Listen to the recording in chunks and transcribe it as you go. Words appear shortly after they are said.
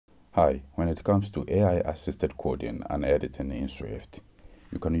Hi, when it comes to AI-assisted coding and editing in Swift,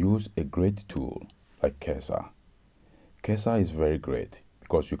 you can use a great tool like Cursor. Cursor is very great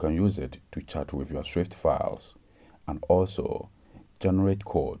because you can use it to chat with your Swift files and also generate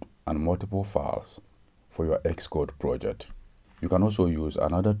code and multiple files for your Xcode project. You can also use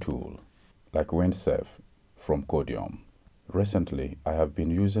another tool like Windsurf from Codium. Recently, I have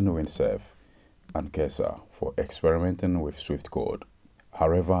been using Windsurf and Cursor for experimenting with Swift code.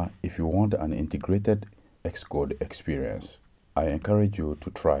 However, if you want an integrated Xcode experience, I encourage you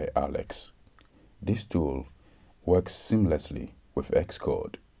to try Alex. This tool works seamlessly with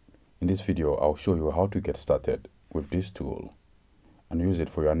Xcode. In this video, I'll show you how to get started with this tool and use it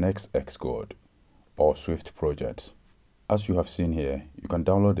for your next Xcode or Swift projects. As you have seen here, you can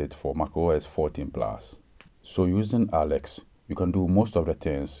download it for macOS 14+. So using Alex, you can do most of the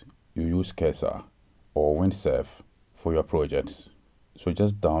things you use Cursor or Windsurf for your projects. So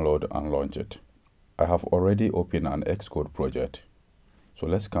just download and launch it. I have already opened an Xcode project. So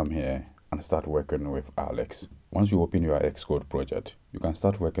let's come here and start working with Alex. Once you open your Xcode project, you can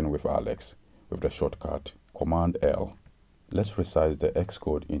start working with Alex with the shortcut Command L. Let's resize the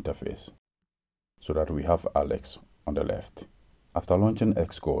Xcode interface so that we have Alex on the left. After launching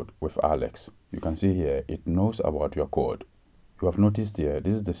Xcode with Alex, you can see here it knows about your code. You have noticed here,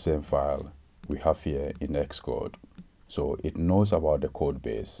 this is the same file we have here in Xcode. So it knows about the code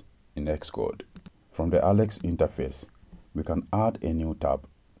base in Xcode. From the Alex interface, we can add a new tab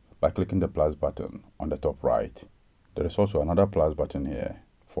by clicking the plus button on the top right. There is also another plus button here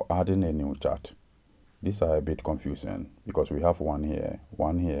for adding a new chat. These are a bit confusing because we have one here,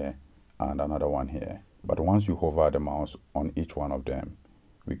 and another one here. But once you hover the mouse on each one of them,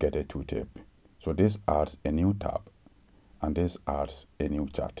 we get a tooltip. So this adds a new tab and this adds a new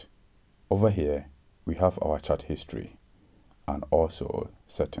chat. Over here, we have our chat history and also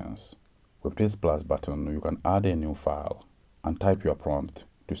settings. With this plus button, you can add a new file and type your prompt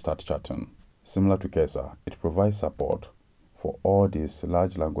to start chatting. Similar to Cursor, it provides support for all these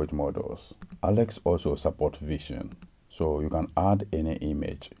large language models. Alex also supports vision, so you can add any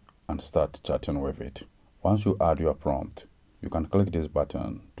image and start chatting with it. Once you add your prompt, you can click this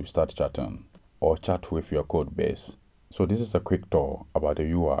button to start chatting or chat with your code base. So this is a quick tour about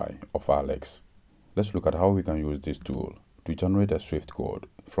the UI of Alex. Let's look at how we can use this tool to generate a Swift code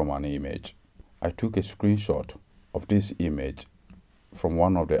from an image. I took a screenshot of this image from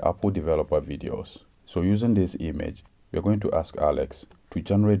one of the Apple developer videos. So using this image, we're going to ask Alex to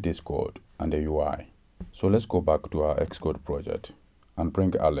generate this code and the UI. So let's go back to our Xcode project and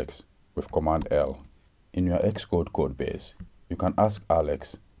bring Alex with Command L. In your Xcode code base, you can ask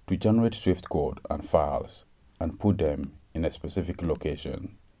Alex to generate Swift code and files and put them in a specific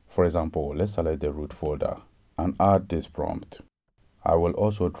location. For example, let's select the root folder and add this prompt. I will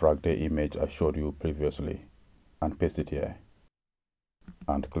also drag the image I showed you previously and paste it here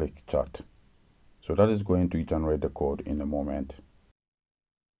and click chat. So that is going to generate the code in a moment.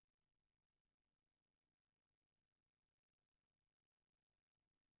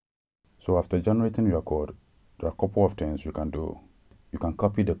 So after generating your code, there are a couple of things you can do. You can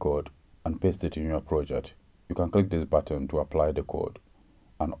copy the code and paste it in your project. You can click this button to apply the code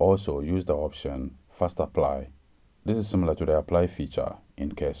and also use the option Fast Apply. This is similar to the apply feature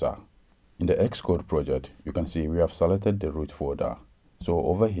in Cursor. In the Xcode project, you can see we have selected the root folder. So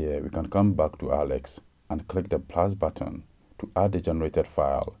over here, we can come back to Alex and click the plus button to add the generated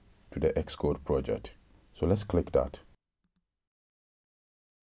file to the Xcode project. So let's click that.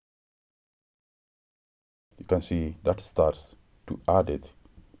 You can see that starts to add it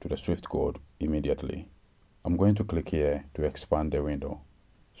to the Swift code immediately. I'm going to click here to expand the window.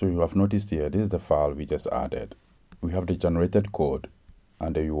 So you have noticed here, this is the file we just added. We have the generated code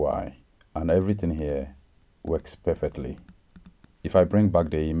and the UI, and everything here works perfectly. If I bring back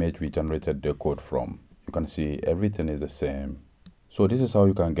the image we generated the code from, you can see everything is the same. So this is how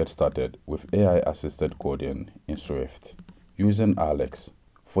you can get started with AI-assisted coding in Swift using Alex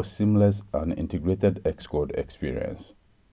for seamless and integrated Xcode experience.